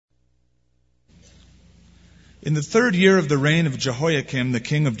In the 3rd year of the reign of Jehoiakim, the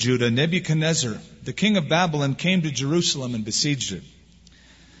king of Judah, Nebuchadnezzar, the king of Babylon, came to Jerusalem and besieged it.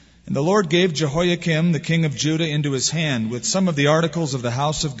 And the Lord gave Jehoiakim, the king of Judah, into his hand, with some of the articles of the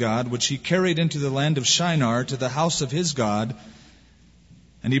house of God, which he carried into the land of Shinar to the house of his God.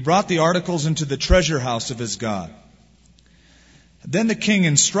 And he brought the articles into the treasure house of his God. Then the king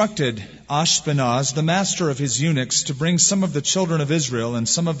instructed Ashpenaz, the master of his eunuchs, to bring some of the children of Israel and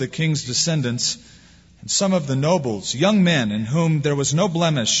some of the king's descendants and some of the nobles, young men in whom there was no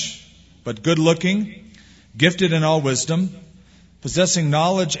blemish, but good-looking, gifted in all wisdom, possessing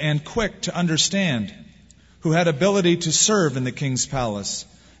knowledge and quick to understand, who had ability to serve in the king's palace,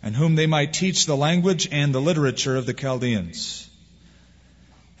 and whom they might teach the language and the literature of the Chaldeans.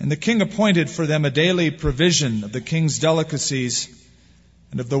 And the king appointed for them a daily provision of the king's delicacies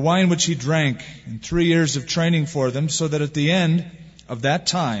and of the wine which he drank, and 3 years of training for them, so that at the end of that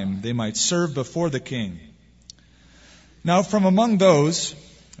time they might serve before the king. Now from among those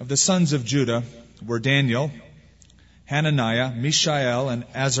of the sons of Judah were Daniel, Hananiah, Mishael, and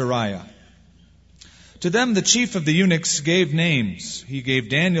Azariah. To them the chief of the eunuchs gave names. He gave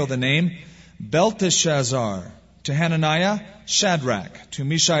Daniel the name Belteshazzar, to Hananiah, Shadrach, to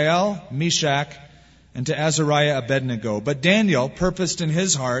Mishael, Meshach, and to Azariah, Abednego. But Daniel purposed in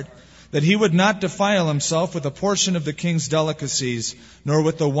his heart that he would not defile himself with a portion of the king's delicacies, nor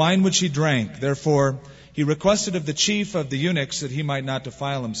with the wine which he drank. Therefore he requested of the chief of the eunuchs that he might not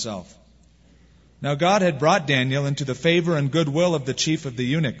defile himself. Now God had brought Daniel into the favor and goodwill of the chief of the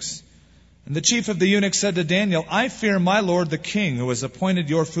eunuchs. And the chief of the eunuchs said to Daniel, I fear my lord the king, who has appointed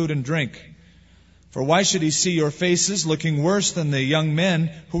your food and drink. For why should he see your faces looking worse than the young men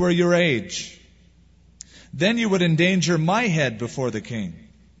who are your age? Then you would endanger my head before the king.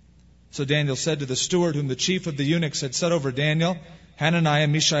 So Daniel said to the steward whom the chief of the eunuchs had set over Daniel, Hananiah,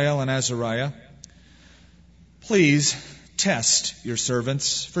 Mishael, and Azariah, please test your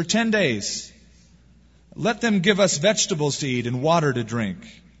servants for 10 days. Let them give us vegetables to eat and water to drink.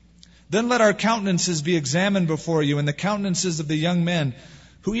 Then let our countenances be examined before you, and the countenances of the young men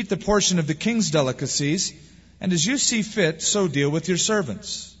who eat the portion of the king's delicacies, and as you see fit, so deal with your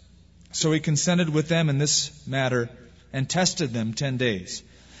servants. So he consented with them in this matter and tested them 10 days.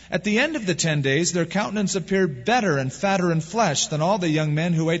 At the end of the 10 days, their countenance appeared better and fatter in flesh than all the young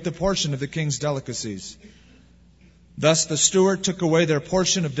men who ate the portion of the king's delicacies. Thus the steward took away their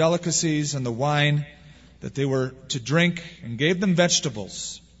portion of delicacies and the wine that they were to drink, and gave them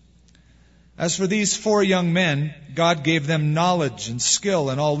vegetables. As for these 4 young men, God gave them knowledge and skill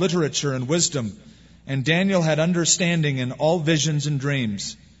in all literature and wisdom, and Daniel had understanding in all visions and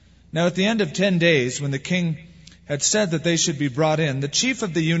dreams. Now at the end of 10 days, when the king had said that they should be brought in, the chief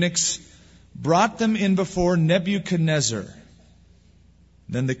of the eunuchs brought them in before Nebuchadnezzar.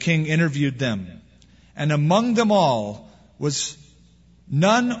 Then the king interviewed them, and among them all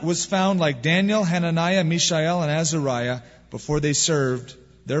none was found like Daniel, Hananiah, Mishael, and Azariah. Therefore they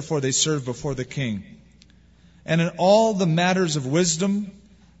served before the king. And in all the matters of wisdom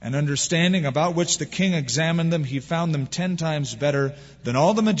and understanding about which the king examined them, he found them 10 times better than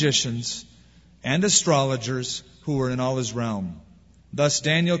all the magicians and astrologers who were in all his realm. Thus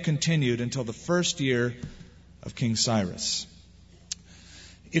Daniel continued until the 1st year of King Cyrus.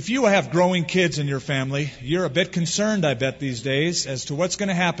 If you have growing kids in your family, you're a bit concerned, I bet, these days as to what's going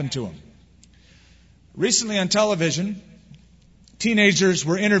to happen to them. Recently on television, teenagers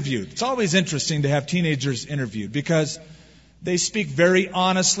were interviewed. It's always interesting to have teenagers interviewed because they speak very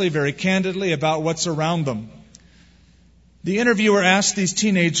honestly, very candidly about what's around them. The interviewer asked these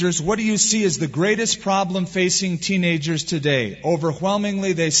teenagers, what do you see as the greatest problem facing teenagers today?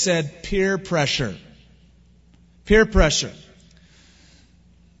 Overwhelmingly, they said peer pressure. Peer pressure.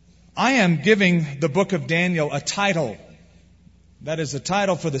 I am giving the book of Daniel a title. That is a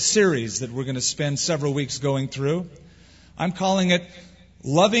title for the series that we're going to spend several weeks going through. I'm calling it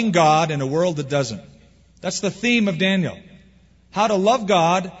Loving God in a World That Doesn't. That's the theme of Daniel. How to love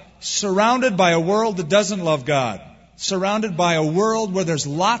God surrounded by a world that doesn't love God. Surrounded by a world where there's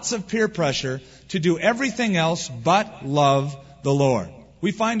lots of peer pressure to do everything else but love the Lord.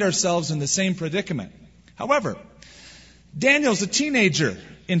 We find ourselves in the same predicament. However, Daniel's a teenager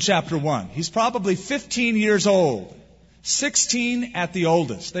in chapter 1. He's probably 15 years old. 16 at the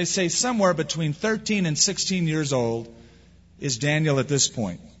oldest. They say somewhere between 13 and 16 years old is Daniel at this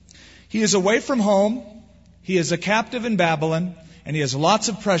point. He is away from home. He is a captive in Babylon, and he has lots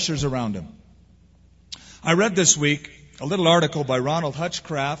of pressures around him. I read this week a little article by Ronald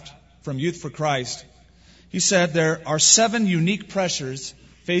Hutchcraft from Youth for Christ. He said there are 7 unique pressures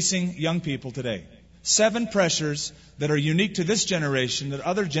facing young people today. 7 pressures that are unique to this generation that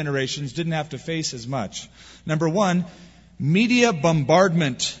other generations didn't have to face as much. Number 1, media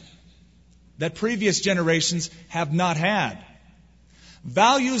bombardment that previous generations have not had.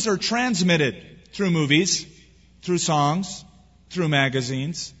 Values are transmitted through movies, through songs, through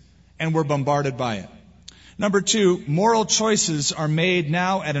magazines, and we're bombarded by it. Number 2, moral choices are made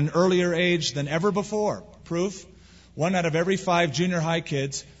now at an earlier age than ever before. Proof, 1 out of every 5 junior high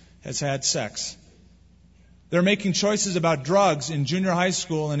kids has had sex. They're making choices about drugs in junior high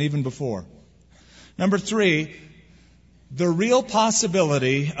school and even before. Number 3, the real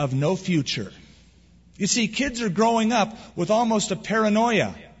possibility of no future. You see, kids are growing up with almost a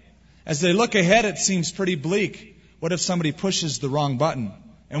paranoia. As they look ahead, it seems pretty bleak. What if somebody pushes the wrong button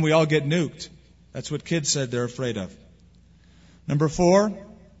and we all get nuked? That's what kids said they're afraid of. Number 4,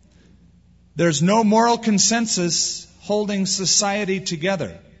 there's no moral consensus holding society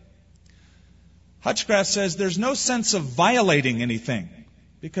together. Hutchcraft says there's no sense of violating anything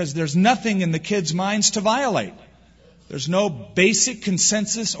because there's nothing in the kids' minds to violate. There's no basic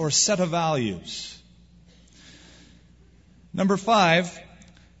consensus or set of values. Number 5,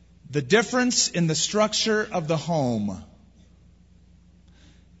 the difference in the structure of the home.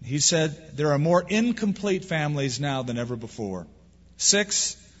 He said there are more incomplete families now than ever before.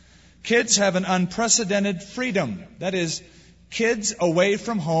 6, kids have an unprecedented freedom. That is, kids away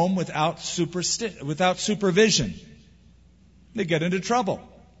from home without supervision. They get into trouble.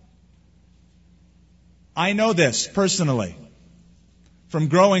 I know this personally. From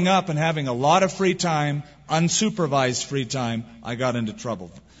growing up and having a lot of free time, unsupervised free time, I got into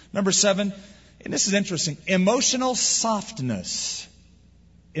trouble. Number 7, and this is interesting, emotional softness.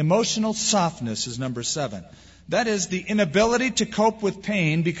 Emotional softness is number 7. That is the inability to cope with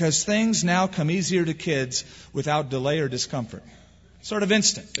pain because things now come easier to kids without delay or discomfort. Sort of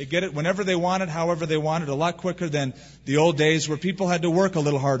instant. They get it whenever they want it, however they want it, a lot quicker than the old days where people had to work a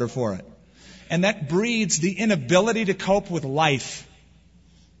little harder for it. And that breeds the inability to cope with life.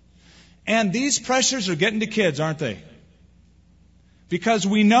 And these pressures are getting to kids, aren't they? Because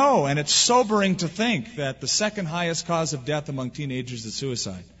we know, and it's sobering to think, that the second highest cause of death among teenagers is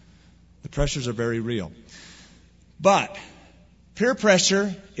suicide. The pressures are very real. But peer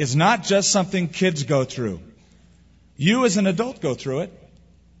pressure is not just something kids go through. You as an adult go through it.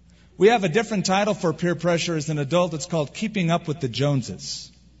 We have a different title for peer pressure as an adult. It's called keeping up with the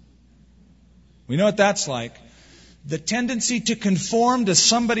Joneses. We know what that's like. The tendency to conform to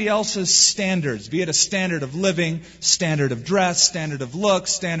somebody else's standards, be it a standard of living, standard of dress, standard of look,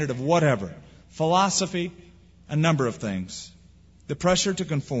 standard of whatever. Philosophy, a number of things. The pressure to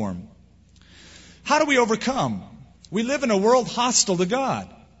conform. How do we overcome? We live in a world hostile to God.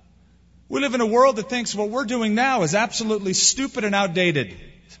 We live in a world that thinks what we're doing now is absolutely stupid and outdated.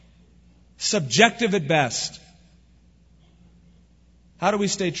 Subjective at best. How do we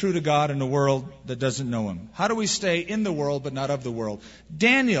stay true to God in a world that doesn't know Him? How do we stay in the world but not of the world?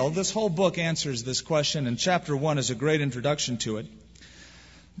 Daniel, this whole book answers this question, and chapter 1 is a great introduction to it.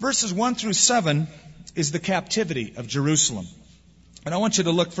 Verses 1 through 7 is the captivity of Jerusalem. And I want you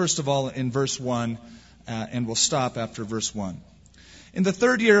to look first of all in verse 1, and we'll stop after verse 1. In the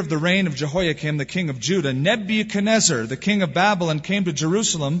 3rd year of the reign of Jehoiakim, the king of Judah, Nebuchadnezzar, the king of Babylon, came to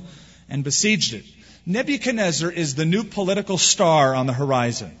Jerusalem and besieged it. Nebuchadnezzar is the new political star on the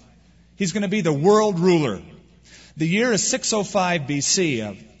horizon. He's going to be the world ruler. The year is 605 BC.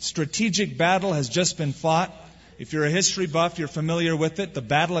 A strategic battle has just been fought. If you're a history buff, you're familiar with it. The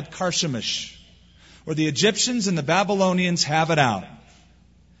battle at Carchemish, where the Egyptians and the Babylonians have it out.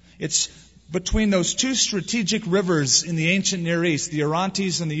 It's between those two strategic rivers in the ancient Near East, the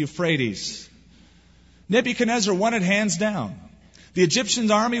Orontes and the Euphrates. Nebuchadnezzar won it hands down. The Egyptian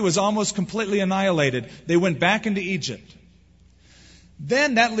army was almost completely annihilated. They went back into Egypt.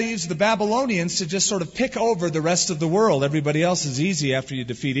 Then that leaves the Babylonians to just sort of pick over the rest of the world. Everybody else is easy after you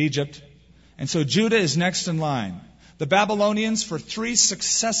defeat Egypt. And so Judah is next in line. The Babylonians, for 3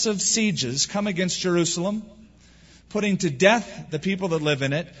 successive sieges, come against Jerusalem, putting to death the people that live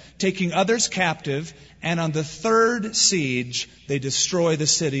in it, taking others captive, and on the 3rd siege, they destroy the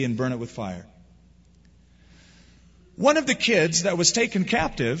city and burn it with fire. One of the kids that was taken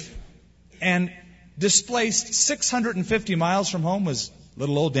captive and displaced 650 miles from home was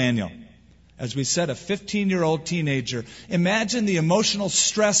little old Daniel. As we said, a 15-year-old teenager. Imagine the emotional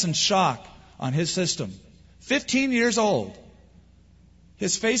stress and shock on his system. 15 years old.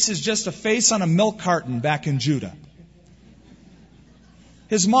 His face is just a face on a milk carton back in Judah.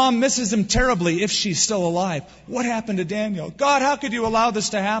 His mom misses him terribly if she's still alive. What happened to Daniel? God, how could you allow this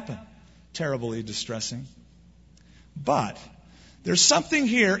to happen? Terribly distressing. But There's something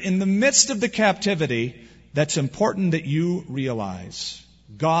here in the midst of the captivity that's important that you realize.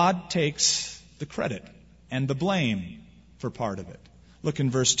 God takes the credit and the blame for part of it. Look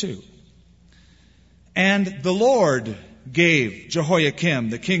in verse 2. And the Lord gave Jehoiakim,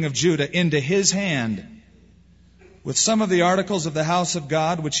 the king of Judah, into his hand, with some of the articles of the house of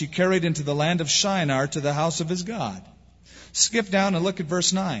God, which he carried into the land of Shinar to the house of his God. Skip down and look at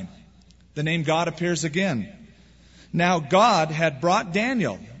verse 9. The name God appears again. Now God had brought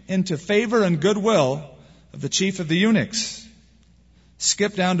Daniel into favor and goodwill of the chief of the eunuchs.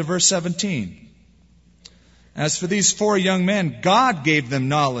 Skip down to verse 17. As for these 4 young men, God gave them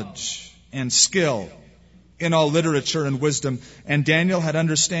knowledge and skill in all literature and wisdom, and Daniel had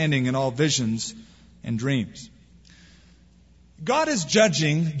understanding in all visions and dreams. God is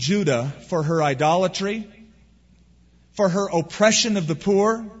judging Judah for her idolatry, for her oppression of the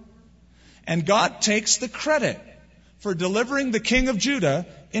poor, and God takes the credit for delivering the king of Judah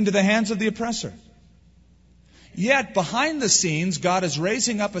into the hands of the oppressor. Yet, behind the scenes, God is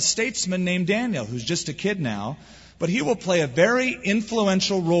raising up a statesman named Daniel, who's just a kid now, but he will play a very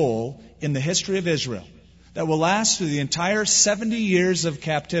influential role in the history of Israel that will last through the entire 70 years of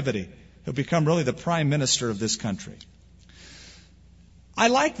captivity. He'll become really the prime minister of this country. I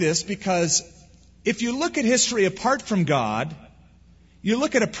like this because if you look at history apart from God, you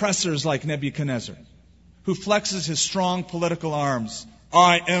look at oppressors like Nebuchadnezzar, who flexes his strong political arms.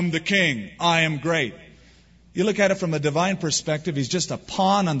 I am the king. I am great. You look at it from a divine perspective, he's just a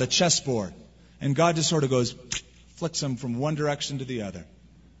pawn on the chessboard. And God just sort of goes, flicks him from one direction to the other.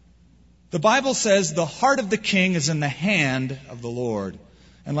 The Bible says the heart of the king is in the hand of the Lord.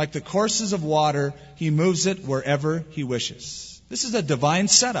 And like the courses of water, he moves it wherever he wishes. This is a divine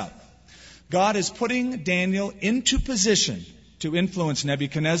setup. God is putting Daniel into position to influence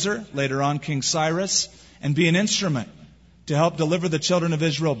Nebuchadnezzar, later on King Cyrus, and be an instrument to help deliver the children of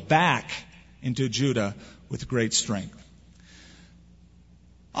Israel back into Judah with great strength.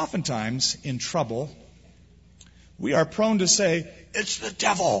 Oftentimes, in trouble, we are prone to say, it's the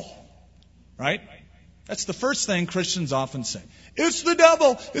devil, right? That's the first thing Christians often say. It's the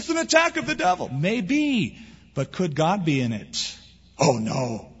devil. It's an attack of the devil. Maybe, but could God be in it? Oh,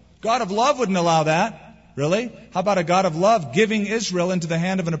 no. God of love wouldn't allow that. Really? How about a God of love giving Israel into the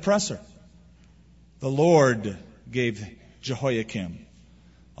hand of an oppressor? The Lord gave Jehoiakim,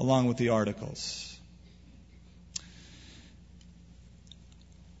 along with the articles.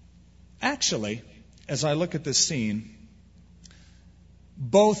 Actually, as I look at this scene,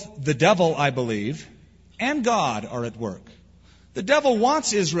 both the devil, I believe, and God are at work. The devil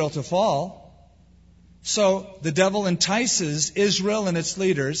wants Israel to fall. So the devil entices Israel and its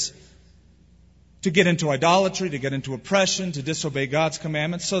leaders to get into idolatry, to get into oppression, to disobey God's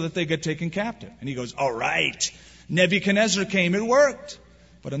commandments so that they get taken captive. And he goes, all right, Nebuchadnezzar came, it worked.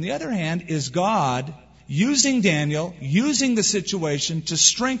 But on the other hand, is God using Daniel, using the situation to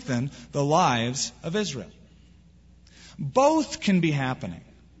strengthen the lives of Israel? Both can be happening.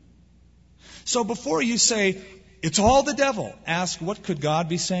 So before you say, it's all the devil, ask, what could God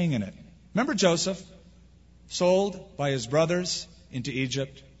be saying in it? Remember Joseph, sold by his brothers into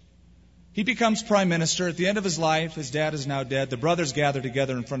Egypt. He becomes prime minister. At the end of his life, his dad is now dead. The brothers gather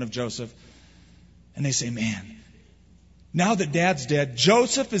together in front of Joseph. And they say, man, now that dad's dead,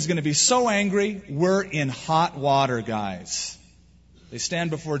 Joseph is going to be so angry, we're in hot water, guys. They stand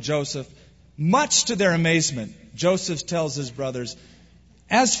before Joseph. Much to their amazement, Joseph tells his brothers,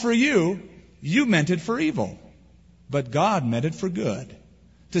 as for you, you meant it for evil, but God meant it for good,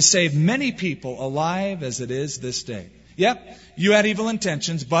 to save many people alive as it is this day. Yep, you had evil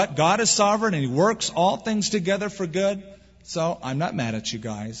intentions, but God is sovereign and He works all things together for good. So I'm not mad at you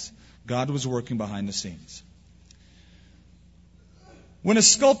guys. God was working behind the scenes. When a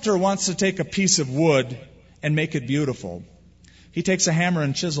sculptor wants to take a piece of wood and make it beautiful, he takes a hammer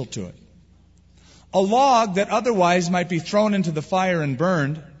and chisel to it. A log that otherwise might be thrown into the fire and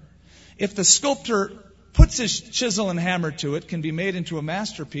burned, if the sculptor puts his chisel and hammer to it, can be made into a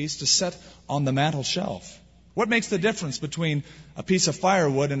masterpiece to set on the mantel shelf. What makes the difference between a piece of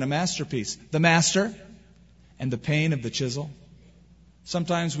firewood and a masterpiece? The master and the pain of the chisel.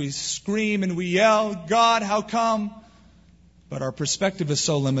 Sometimes we scream and we yell, God, how come? But our perspective is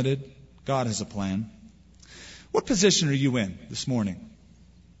so limited. God has a plan. What position are you in this morning?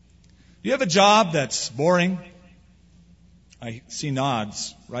 Do you have a job that's boring? I see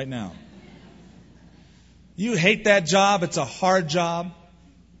nods right now. You hate that job. It's a hard job.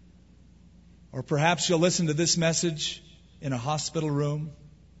 Or perhaps you'll listen to this message in a hospital room.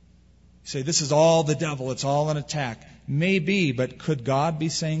 You say, this is all the devil. It's all an attack. Maybe, but could God be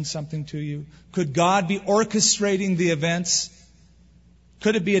saying something to you? Could God be orchestrating the events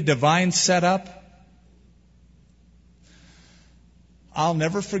Could it be a divine setup? I'll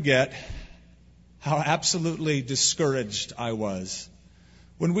never forget how absolutely discouraged I was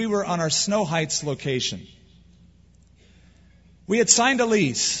when we were on our Snow Heights location. We had signed a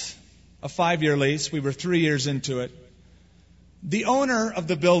lease, a 5-year lease. We were 3 years into it. The owner of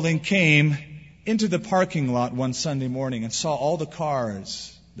the building came into the parking lot one Sunday morning and saw all the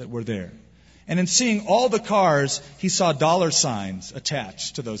cars that were there. And in seeing all the cars, he saw dollar signs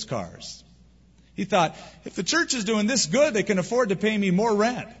attached to those cars. He thought, if the church is doing this good, they can afford to pay me more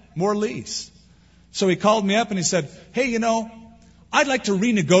rent, more lease. So he called me up and he said, hey, I'd like to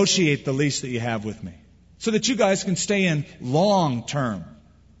renegotiate the lease that you have with me so that you guys can stay in long term.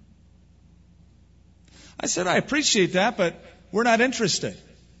 I said, I appreciate that, but we're not interested.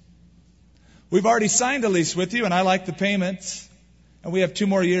 We've already signed a lease with you, and I like the payments, and we have 2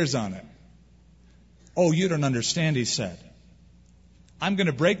 more years on it. Oh, you don't understand, he said. I'm going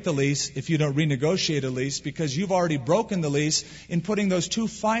to break the lease if you don't renegotiate a lease because you've already broken the lease in putting those 2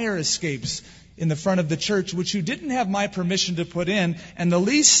 fire escapes in the front of the church, which you didn't have my permission to put in, and the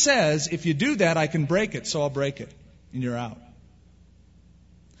lease says if you do that, I can break it, so I'll break it, and you're out.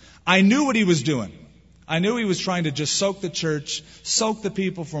 I knew what he was doing. I knew he was trying to just soak the church, soak the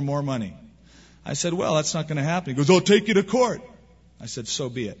people for more money. I said, well, that's not going to happen. He goes, I'll take you to court. I said, so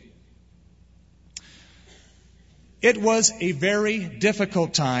be it. It was a very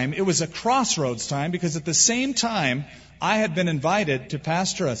difficult time. It was a crossroads time because at the same time, I had been invited to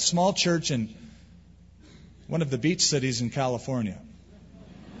pastor a small church in one of the beach cities in California.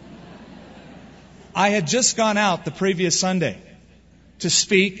 I had just gone out the previous Sunday to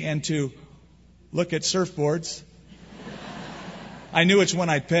speak and to look at surfboards. I knew which one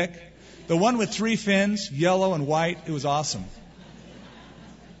I'd pick. The one with 3 fins, yellow and white, it was awesome.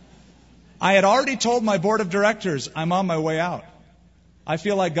 I had already told my board of directors I'm on my way out. I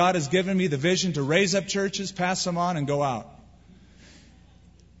feel like God has given me the vision to raise up churches, pass them on, and go out.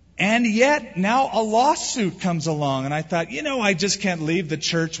 And yet, now a lawsuit comes along, and I thought, I just can't leave the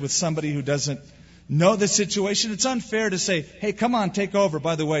church with somebody who doesn't know the situation. It's unfair to say, hey, come on, take over.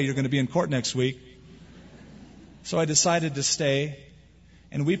 By the way, you're going to be in court next week. So I decided to stay,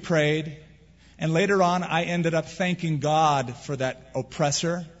 and we prayed. And later on, I ended up thanking God for that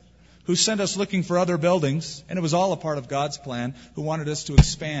oppressor who sent us looking for other buildings, and it was all a part of God's plan, who wanted us to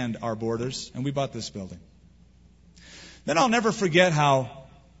expand our borders, and we bought this building. Then I'll never forget how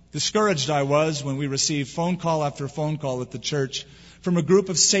discouraged I was when we received phone call after phone call at the church from a group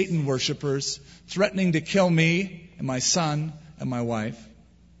of Satan worshipers threatening to kill me and my son and my wife,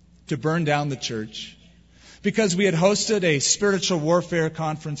 to burn down the church. Because we had hosted a spiritual warfare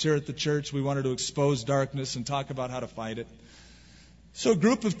conference here at the church, we wanted to expose darkness and talk about how to fight it. So a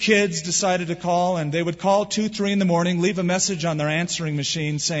group of kids decided to call, and they would call 2, 3 in the morning, leave a message on their answering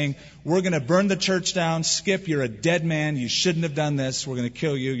machine saying, we're going to burn the church down. Skip, you're a dead man. You shouldn't have done this. We're going to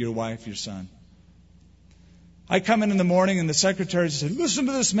kill you, your wife, your son. I come in the morning, and the secretary said, listen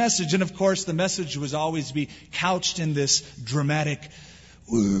to this message. And of course, the message would always be couched in this dramatic,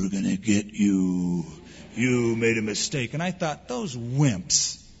 we're going to get you. You made a mistake. And I thought, those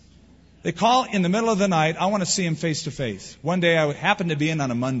wimps. They call in the middle of the night. I want to see him face to face. One day I happened to be in on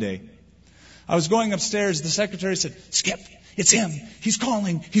a Monday. I was going upstairs. The secretary said, Skip, it's him. He's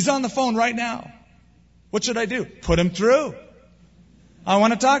calling. He's on the phone right now. What should I do? Put him through. I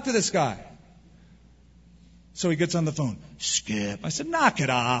want to talk to this guy. So he gets on the phone. Skip. I said, knock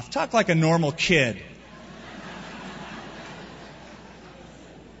it off. Talk like a normal kid.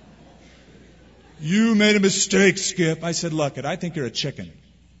 You made a mistake, Skip. I said, look, I think you're a chicken.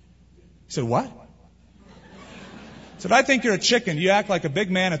 He said, what? I said, I think you're a chicken. You act like a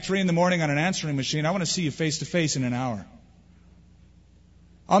big man at 3 in the morning on an answering machine. I want to see you face to face in an hour.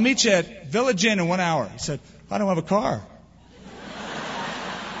 I'll meet you at Village Inn in 1 hour. He said, I don't have a car.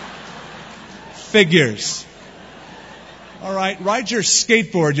 Figures. All right, ride your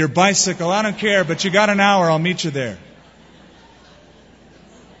skateboard, your bicycle. I don't care, but you got an hour. I'll meet you there.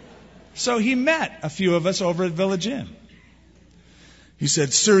 So he met a few of us over at Village Inn. He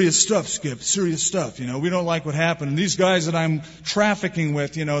said, serious stuff, Skip, serious stuff. We don't like what happened. And these guys that I'm trafficking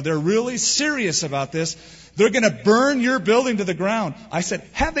with, they're really serious about this. They're going to burn your building to the ground. I said,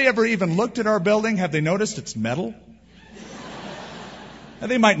 have they ever even looked at our building? Have they noticed it's metal? Now,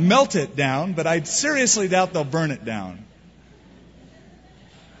 they might melt it down, but I seriously doubt they'll burn it down.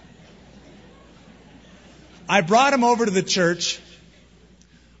 I brought him over to the church.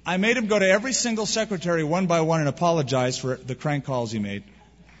 I made him go to every single secretary one by one and apologize for the crank calls he made.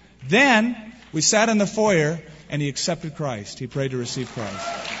 Then we sat in the foyer and he accepted Christ. He prayed to receive Christ.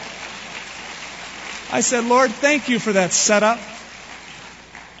 I said, Lord, thank you for that setup.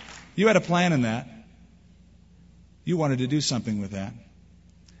 You had a plan in that. You wanted to do something with that.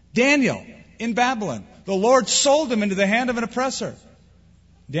 Daniel in Babylon. The Lord sold him into the hand of an oppressor.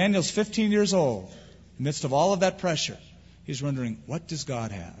 Daniel's 15 years old. In the midst of all of that pressure, he's wondering, what does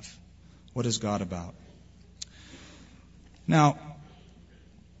God have? What is God about? Now,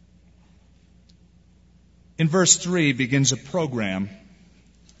 in verse 3 begins a program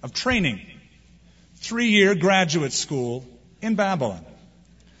of training. 3-year graduate school in Babylon.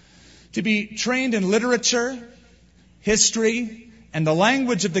 To be trained in literature, history, and the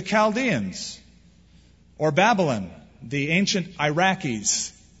language of the Chaldeans, or Babylon, the ancient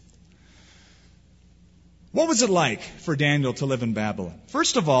Iraqis. What was it like for Daniel to live in Babylon?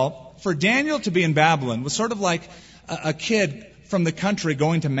 First of all, for Daniel to be in Babylon was sort of like a kid from the country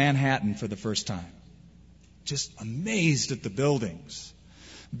going to Manhattan for the first time. Just amazed at the buildings.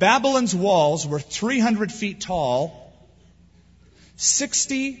 Babylon's walls were 300 feet tall,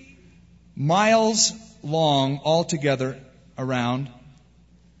 60 miles long altogether around,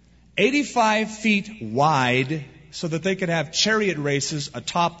 85 feet wide, so that they could have chariot races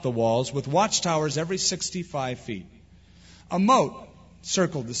atop the walls with watchtowers every 65 feet. A moat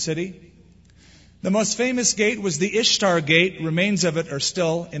circled the city. The most famous gate was the Ishtar Gate. Remains of it are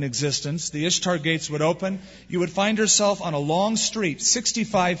still in existence. The Ishtar Gates would open. You would find yourself on a long street,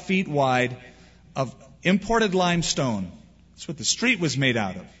 65 feet wide, of imported limestone. That's what the street was made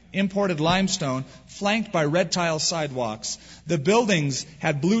out of. Imported limestone, flanked by red tile sidewalks. The buildings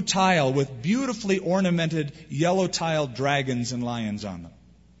had blue tile with beautifully ornamented yellow tiled dragons and lions on them.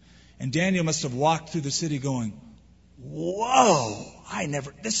 And Daniel must have walked through the city going, whoa,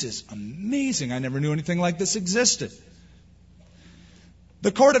 this is amazing. I never knew anything like this existed.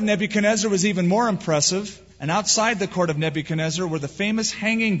 The court of Nebuchadnezzar was even more impressive. And outside the court of Nebuchadnezzar were the famous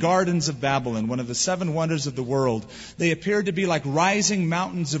hanging gardens of Babylon, one of the 7 wonders of the world. They appeared to be like rising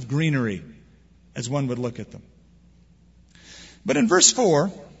mountains of greenery, as one would look at them. But in verse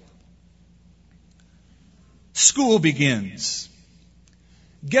 4, school begins.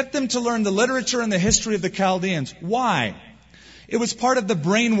 Get them to learn the literature and the history of the Chaldeans. Why? It was part of the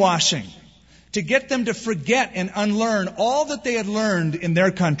brainwashing, to get them to forget and unlearn all that they had learned in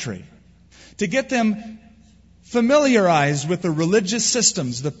their country, to get them familiarized with the religious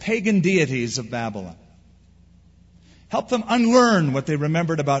systems, the pagan deities of Babylon. Help them unlearn what they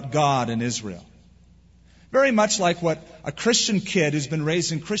remembered about God and Israel. Very much like what a Christian kid who's been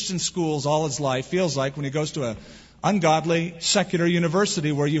raised in Christian schools all his life feels like when he goes to an ungodly secular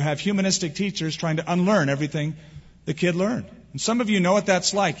university where you have humanistic teachers trying to unlearn everything the kid learned. And some of you know what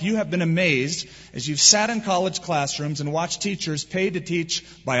that's like. You have been amazed as you've sat in college classrooms and watched teachers paid to teach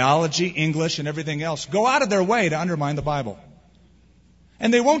biology, English, and everything else go out of their way to undermine the Bible.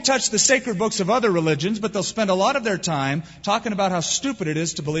 And they won't touch the sacred books of other religions, but they'll spend a lot of their time talking about how stupid it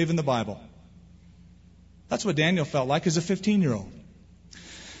is to believe in the Bible. That's what Daniel felt like as a 15-year-old.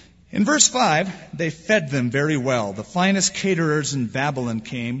 In verse 5, they fed them very well. The finest caterers in Babylon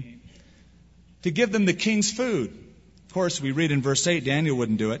came to give them the king's food. Of course, we read in verse 8, Daniel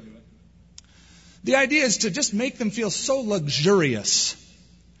wouldn't do it. The idea is to just make them feel so luxurious,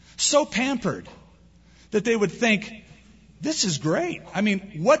 so pampered, that they would think, this is great. I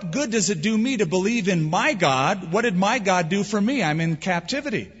mean, what good does it do me to believe in my God? What did my God do for me? I'm in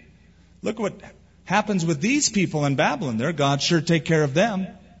captivity. Look what happens with these people in Babylon. Their gods sure take care of them.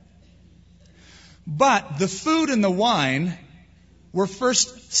 But the food and the wine were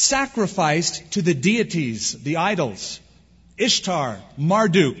first sacrificed to the deities, the idols. Ishtar,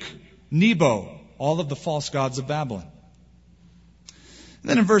 Marduk, Nebo, all of the false gods of Babylon. And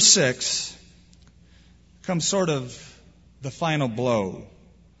then in verse 6 comes sort of the final blow.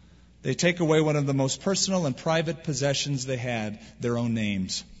 They take away one of the most personal and private possessions they had, their own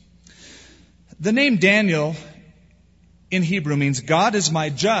names. The name Daniel in Hebrew means God is my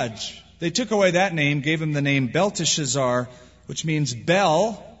judge. They took away that name, gave him the name Belteshazzar, which means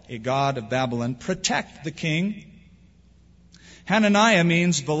Bel, a god of Babylon, protect the king. Hananiah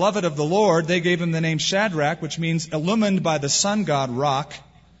means beloved of the Lord. They gave him the name Shadrach, which means illumined by the sun god Rock.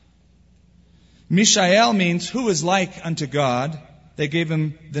 Mishael means who is like unto God. They gave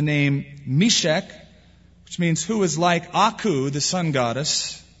him the name Meshach, which means who is like Aku, the sun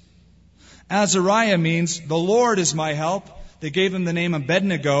goddess. Azariah means the Lord is my help. They gave him the name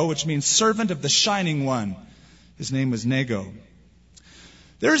Abednego, which means servant of the shining one. His name was Nego.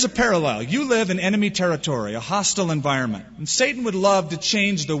 There's a parallel. You live in enemy territory, a hostile environment. And Satan would love to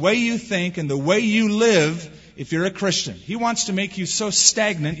change the way you think and the way you live if you're a Christian. He wants to make you so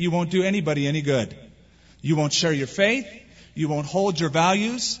stagnant you won't do anybody any good. You won't share your faith. You won't hold your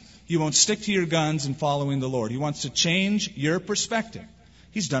values. You won't stick to your guns in following the Lord. He wants to change your perspective.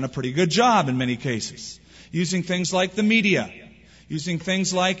 He's done a pretty good job in many cases, using things like the media, using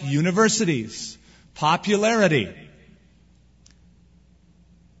things like universities, popularity.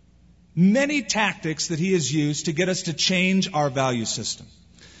 Many tactics that he has used to get us to change our value system.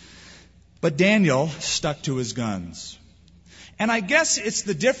 But Daniel stuck to his guns. And I guess it's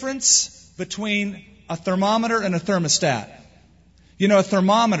the difference between a thermometer and a thermostat. You know, a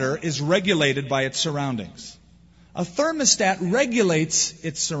thermometer is regulated by its surroundings. A thermostat regulates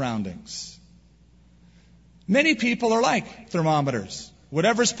its surroundings. Many people are like thermometers.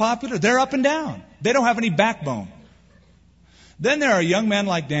 Whatever's popular, they're up and down. They don't have any backbone. Then there are young men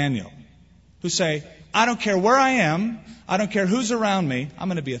like Daniel who say, I don't care where I am, I don't care who's around me, I'm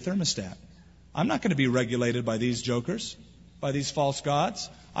going to be a thermostat. I'm not going to be regulated by these jokers, by these false gods.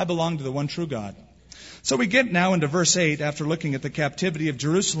 I belong to the one true God. So we get now into verse 8, after looking at the captivity of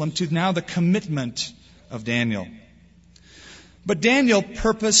Jerusalem, to now the commitment of Daniel. But Daniel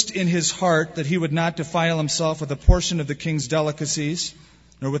purposed in his heart that he would not defile himself with a portion of the king's delicacies,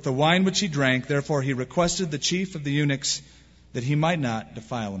 nor with the wine which he drank. Therefore he requested the chief of the eunuchs that he might not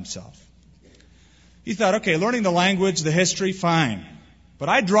defile himself. He thought, okay, learning the language, the history, fine. But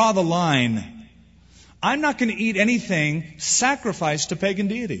I draw the line. I'm not going to eat anything sacrificed to pagan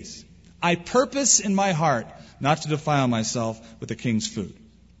deities. I purpose in my heart not to defile myself with the king's food.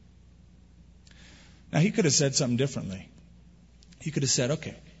 Now, he could have said something differently. He could have said,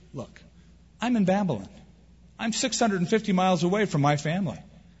 okay, look, I'm in Babylon. I'm 650 miles away from my family.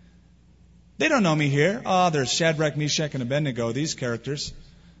 They don't know me here. Oh, there's Shadrach, Meshach, and Abednego, these characters.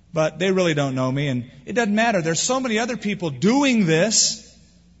 But they really don't know me, and it doesn't matter. There's so many other people doing this,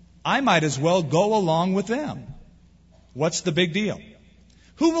 I might as well go along with them. What's the big deal?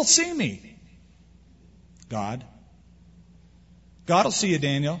 Who will see me? God. God will see you,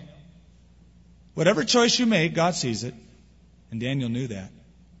 Daniel. Whatever choice you make, God sees it. And Daniel knew that.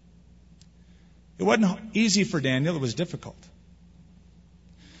 It wasn't easy for Daniel, it was difficult.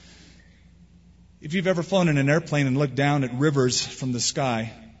 If you've ever flown in an airplane and looked down at rivers from the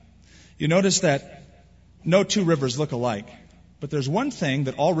sky, you notice that no two rivers look alike. But there's one thing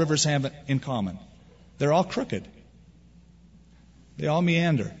that all rivers have in common. They're all crooked. They all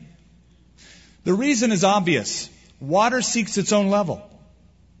meander. The reason is obvious. Water seeks its own level.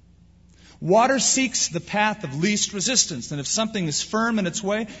 Water seeks the path of least resistance. And if something is firm in its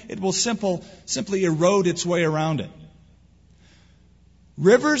way, it will simply erode its way around it.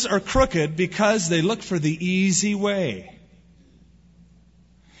 Rivers are crooked because they look for the easy way.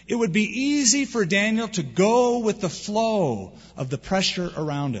 It would be easy for Daniel to go with the flow of the pressure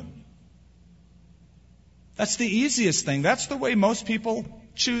around him. That's the easiest thing. That's the way most people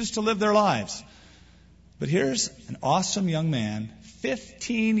choose to live their lives. But here's an awesome young man,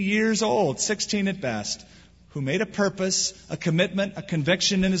 15 years old, 16 at best, who made a purpose, a commitment, a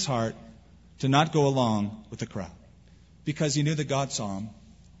conviction in his heart to not go along with the crowd because he knew that God saw him.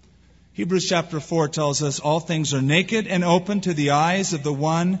 Hebrews chapter 4 tells us all things are naked and open to the eyes of the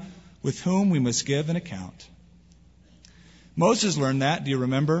one with whom we must give an account. Moses learned that. Do you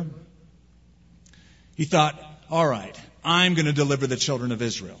remember? He thought, all right, I'm going to deliver the children of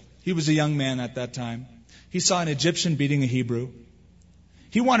Israel. He was a young man at that time. He saw an Egyptian beating a Hebrew.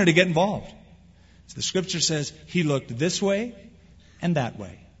 He wanted to get involved. So the scripture says he looked this way and that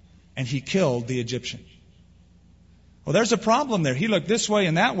way, and he killed the Egyptian. Well, there's a problem there. He looked this way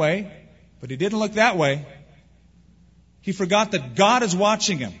and that way, but he didn't look that way. He forgot that God is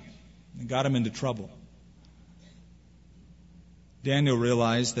watching him and got him into trouble. Daniel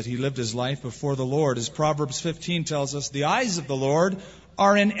realized that he lived his life before the Lord. As Proverbs 15 tells us, the eyes of the Lord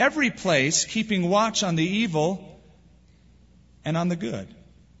are in every place, keeping watch on the evil and on the good.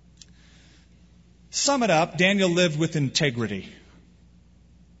 Sum it up, Daniel lived with integrity.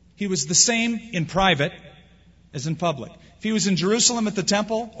 He was the same in private as in public. If he was in Jerusalem at the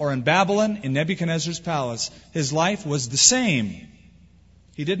temple or in Babylon in Nebuchadnezzar's palace, his life was the same.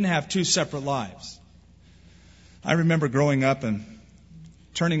 He didn't have two separate lives. I remember growing up and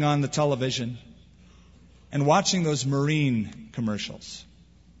turning on the television and watching those Marine commercials.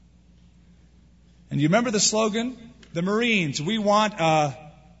 And you remember the slogan? The Marines, we want a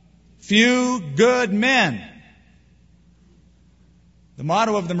few good men. The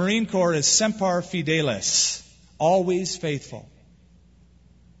motto of the Marine Corps is Semper Fidelis, always faithful.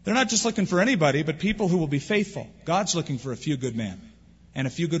 They're not just looking for anybody, but people who will be faithful. God's looking for a few good men and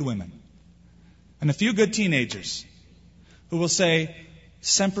a few good women and a few good teenagers who will say,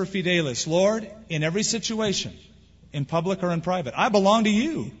 Semper Fidelis, Lord, in every situation, in public or in private, I belong to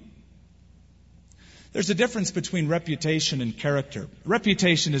you. There's a difference between reputation and character.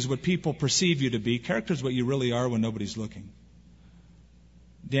 Reputation is what people perceive you to be. Character is what you really are when nobody's looking.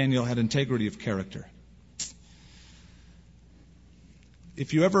 Daniel had integrity of character.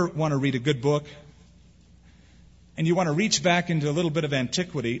 If you ever want to read a good book and you want to reach back into a little bit of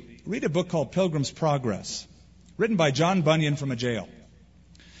antiquity, read a book called Pilgrim's Progress, written by John Bunyan from a jail.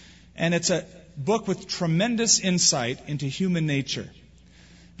 And it's a book with tremendous insight into human nature.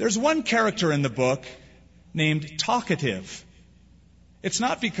 There's one character in the book named Talkative. It's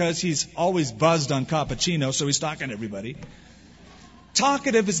not because he's always buzzed on cappuccino, so he's talking to everybody.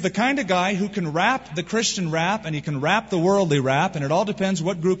 Talkative is the kind of guy who can rap the Christian rap and he can rap the worldly rap, and it all depends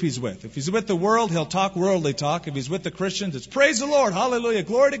what group he's with. If he's with the world, he'll talk worldly talk. If he's with the Christians, it's praise the Lord, hallelujah,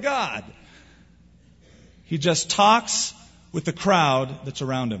 glory to God. He just talks with the crowd that's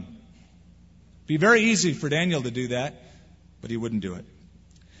around him. It'd be very easy for Daniel to do that, but he wouldn't do it.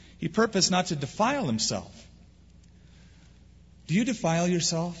 He purposed not to defile himself. Do you defile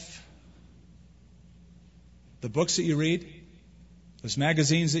yourself? The books that you read? Those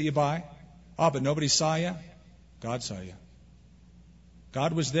magazines that you buy? Oh, but nobody saw you? God saw you.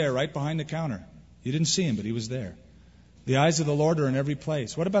 God was there right behind the counter. You didn't see him, but he was there. The eyes of the Lord are in every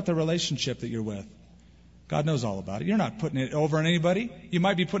place. What about the relationship that you're with? God knows all about it. You're not putting it over on anybody. You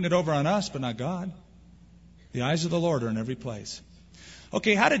might be putting it over on us, but not God. The eyes of the Lord are in every place.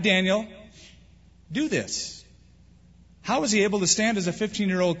 Okay, how did Daniel do this? How was he able to stand as a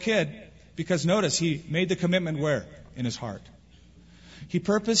 15-year-old kid? Because notice, he made the commitment where? In his heart. He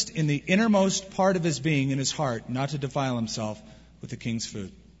purposed in the innermost part of his being, in his heart, not to defile himself with the king's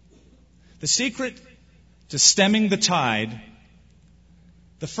food. The secret to stemming the tide,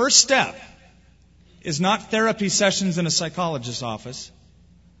 the first step is not therapy sessions in a psychologist's office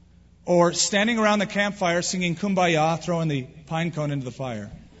or standing around the campfire singing Kumbaya, throwing the pine cone into the fire.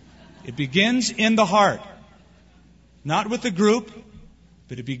 It begins in the heart. Not with the group,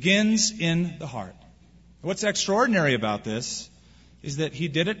 but it begins in the heart. What's extraordinary about this is that he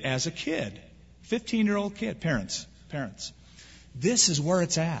did it as a kid. 15-year-old kid. Parents. This is where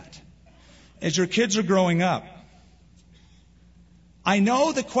it's at. As your kids are growing up, I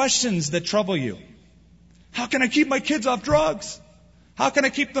know the questions that trouble you. How can I keep my kids off drugs? How can I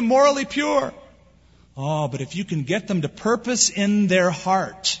keep them morally pure? Oh, but if you can get them to purpose in their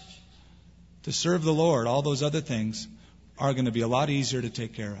heart to serve the Lord, all those other things are going to be a lot easier to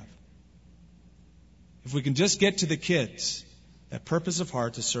take care of. If we can just get to the kids, that purpose of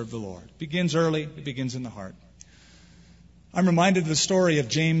heart to serve the Lord. It begins early. It begins in the heart. I'm reminded of the story of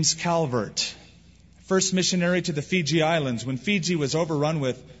James Calvert, first missionary to the Fiji Islands when Fiji was overrun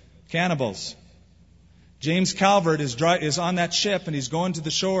with cannibals. James Calvert is on that ship and he's going to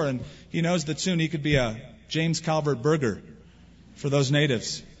the shore, and he knows that soon he could be a James Calvert burger for those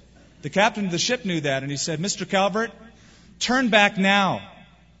natives. The captain of the ship knew that, and he said, Mr. Calvert, turn back now.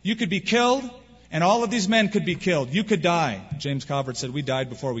 You could be killed, and all of these men could be killed. You could die. James Calvert said, we died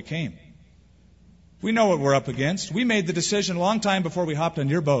before we came. We know what we're up against. We made the decision a long time before we hopped on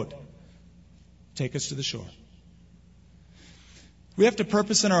your boat. Take us to the shore. We have to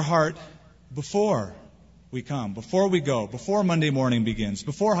purpose in our heart before we come, before we go, before Monday morning begins,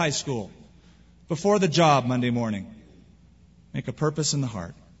 before high school, before the job Monday morning. Make a purpose in the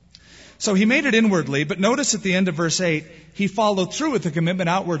heart. So he made it inwardly, but notice at the end of verse 8, he followed through with the commitment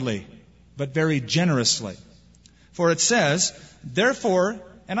outwardly, but very generously. For it says, therefore,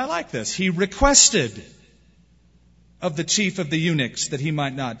 and I like this, he requested of the chief of the eunuchs that he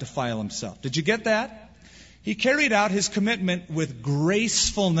might not defile himself. Did you get that? He carried out his commitment with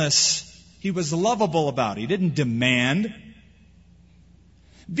gracefulness. He was lovable about it. He didn't demand.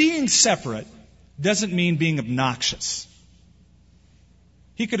 Being separate doesn't mean being obnoxious.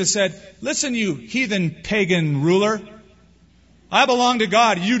 He could have said, listen, you heathen pagan ruler, I belong to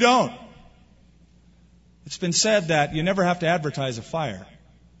God, you don't. It's been said that you never have to advertise a fire.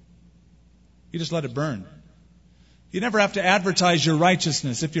 You just let it burn. You never have to advertise your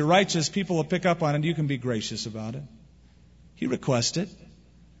righteousness. If you're righteous, people will pick up on it. You can be gracious about it. He requested.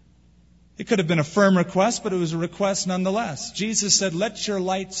 It could have been a firm request, but it was a request nonetheless. Jesus said, let your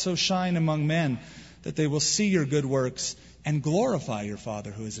light so shine among men that they will see your good works and glorify your Father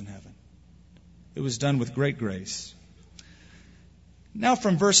who is in heaven. It was done with great grace. Now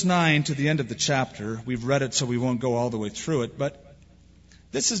from verse 9 to the end of the chapter, we've read it so we won't go all the way through it, but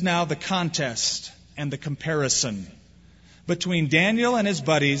this is now the contest and the comparison between Daniel and his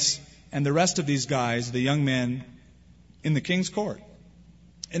buddies and the rest of these guys, the young men in the king's court.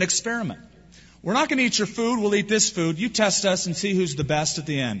 An experiment. We're not going to eat your food, we'll eat this food. You test us and see who's the best at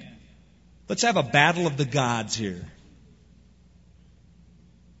the end. Let's have a battle of the gods here.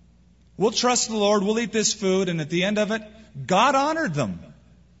 We'll trust the Lord, we'll eat this food, and at the end of it, God honored them.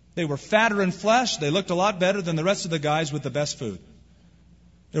 They were fatter in flesh, they looked a lot better than the rest of the guys with the best food.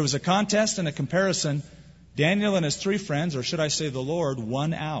 There was a contest and a comparison. Daniel and his 3 friends, or should I say the Lord,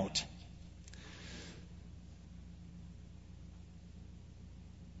 won out.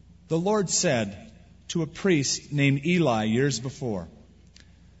 The Lord said to a priest named Eli years before,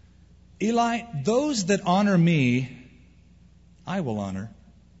 Eli, those that honor me, I will honor.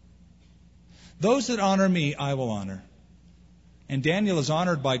 Those that honor me, I will honor. And Daniel is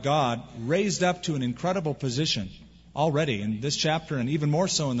honored by God, raised up to an incredible position already in this chapter and even more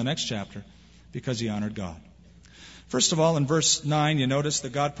so in the next chapter because he honored God. First of all, in verse 9, you notice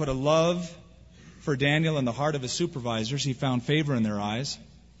that God put a love for Daniel in the heart of his supervisors. He found favor in their eyes.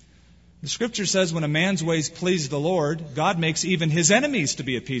 The Scripture says when a man's ways please the Lord, God makes even his enemies to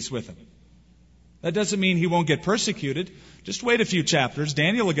be at peace with him. That doesn't mean he won't get persecuted. Just wait a few chapters.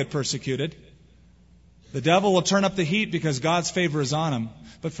 Daniel will get persecuted. The devil will turn up the heat because God's favor is on him.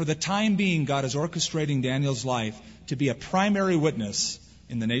 But for the time being, God is orchestrating Daniel's life to be a primary witness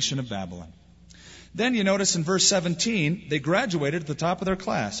in the nation of Babylon. Then you notice in verse 17, they graduated at the top of their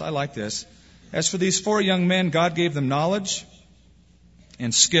class. I like this. As for these 4 young men, God gave them knowledge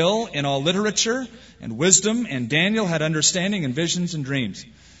and skill in all literature and wisdom, and Daniel had understanding in visions and dreams.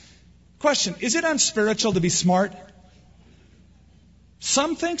 Question, is it unspiritual to be smart?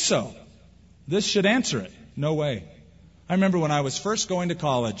 Some think so. This should answer it. No way. I remember when I was first going to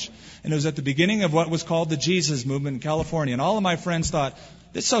college, and it was at the beginning of what was called the Jesus movement in California, and all of my friends thought,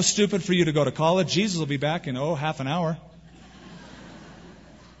 it's so stupid for you to go to college. Jesus will be back in, half an hour.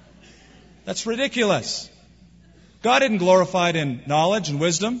 That's ridiculous. God isn't glorified in knowledge and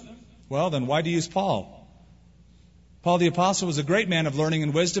wisdom. Well, then why do you use Paul? Paul the Apostle was a great man of learning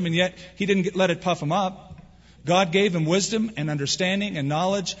and wisdom, and yet he didn't let it puff him up. God gave him wisdom and understanding and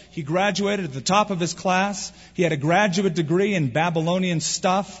knowledge. He graduated at the top of his class. He had a graduate degree in Babylonian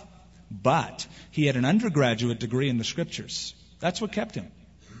stuff, but he had an undergraduate degree in the Scriptures. That's what kept him.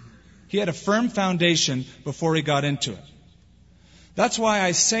 He had a firm foundation before he got into it. That's why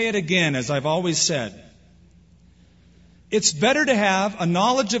I say it again, as I've always said. It's better to have a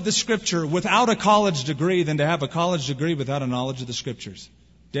knowledge of the Scripture without a college degree than to have a college degree without a knowledge of the Scriptures.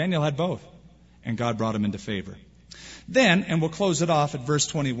 Daniel had both, and God brought him into favor. Then, and we'll close it off at verse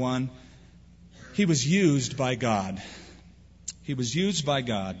 21, he was used by God. He was used by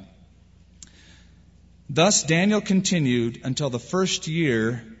God. Thus Daniel continued until the first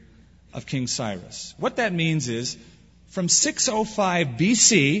year of King Cyrus. What that means is, from 605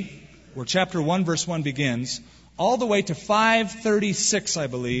 BC, where chapter 1, verse 1 begins, all the way to 536, I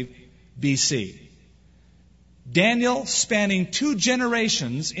believe, BC. Daniel, spanning 2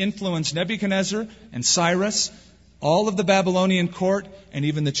 generations, influenced Nebuchadnezzar and Cyrus, all of the Babylonian court, and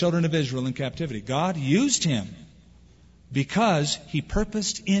even the children of Israel in captivity. God used him because he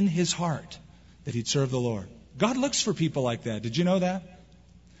purposed in his heart that he'd serve the Lord. God looks for people like that. Did you know that?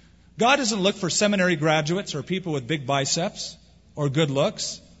 God doesn't look for seminary graduates or people with big biceps or good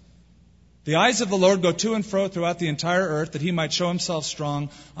looks. The eyes of the Lord go to and fro throughout the entire earth that he might show himself strong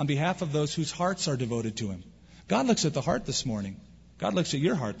on behalf of those whose hearts are devoted to him. God looks at the heart this morning. God looks at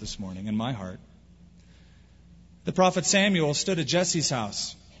your heart this morning and my heart. The prophet Samuel stood at Jesse's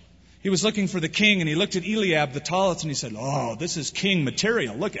house. He was looking for the king, and he looked at Eliab, the tallest, and he said, "Oh, this is king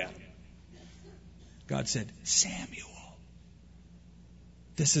material. Look at him." God said, "Samuel,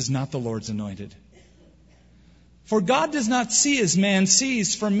 this is not the Lord's anointed. For God does not see as man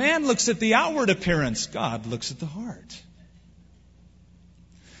sees, for man looks at the outward appearance. God looks at the heart."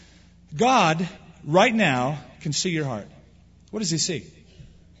 God, right now, can see your heart. What does he see?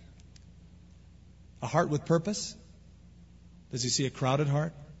 A heart with purpose? Does he see a crowded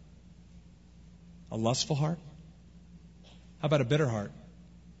heart? A lustful heart? How about a bitter heart?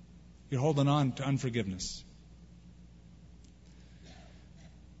 You're holding on to unforgiveness.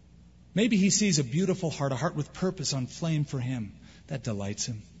 Maybe he sees a beautiful heart, a heart with purpose on flame for him. That delights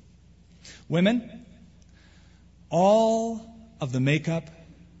him. Women, all of the makeup,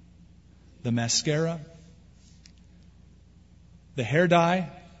 the mascara, the hair dye,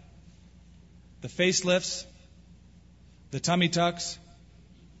 the facelifts, the tummy tucks,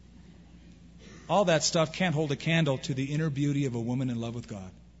 all that stuff can't hold a candle to the inner beauty of a woman in love with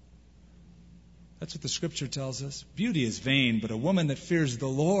God. That's what the Scripture tells us. Beauty is vain, but a woman that fears the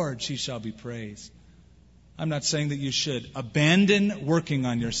Lord, she shall be praised. I'm not saying that you should abandon working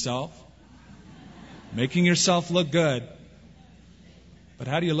on yourself, making yourself look good. But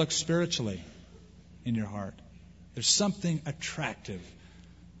how do you look spiritually in your heart? There's something attractive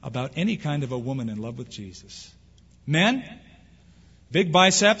about any kind of a woman in love with Jesus. Men, big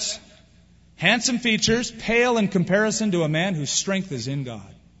biceps, handsome features, pale in comparison to a man whose strength is in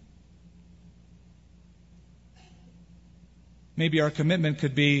God. Maybe our commitment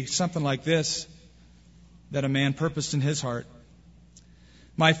could be something like this, that a man purposed in his heart.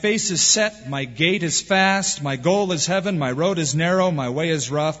 My face is set, my gait is fast, my goal is heaven, my road is narrow, my way is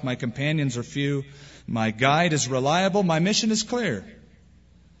rough, my companions are few, my guide is reliable, my mission is clear.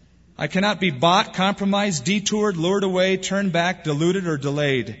 I cannot be bought, compromised, detoured, lured away, turned back, deluded, or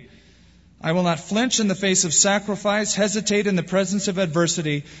delayed. I will not flinch in the face of sacrifice, hesitate in the presence of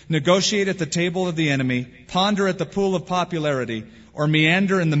adversity, negotiate at the table of the enemy, ponder at the pool of popularity, or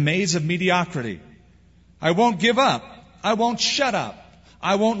meander in the maze of mediocrity. I won't give up. I won't shut up.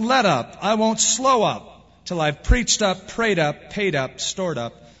 I won't let up. I won't slow up till I've preached up, prayed up, paid up, stored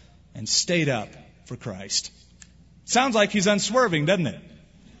up, and stayed up for Christ. Sounds like he's unswerving, doesn't it?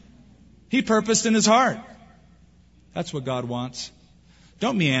 He purposed in his heart. That's what God wants.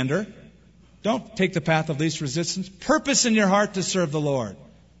 Don't meander. Don't take the path of least resistance. Purpose in your heart to serve the Lord.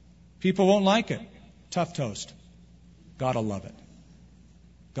 People won't like it. Tough toast. God will love it.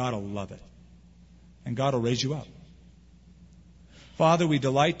 God will love it. And God will raise you up. Father, we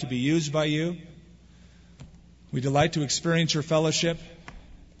delight to be used by you. We delight to experience your fellowship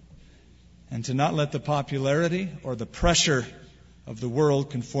and to not let the popularity or the pressure of the world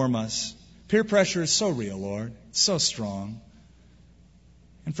conform us. Peer pressure is so real, Lord. It's so strong.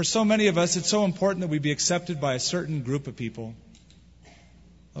 And for so many of us, it's so important that we be accepted by a certain group of people.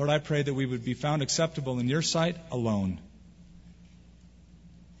 Lord, I pray that we would be found acceptable in your sight alone.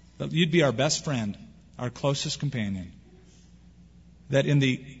 That you'd be our best friend, our closest companion. That in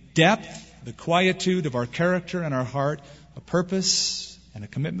the depth, the quietude of our character and our heart, a purpose and a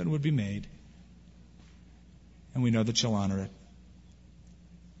commitment would be made. And we know that you'll honor it.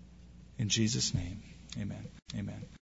 In Jesus' name, amen. Amen.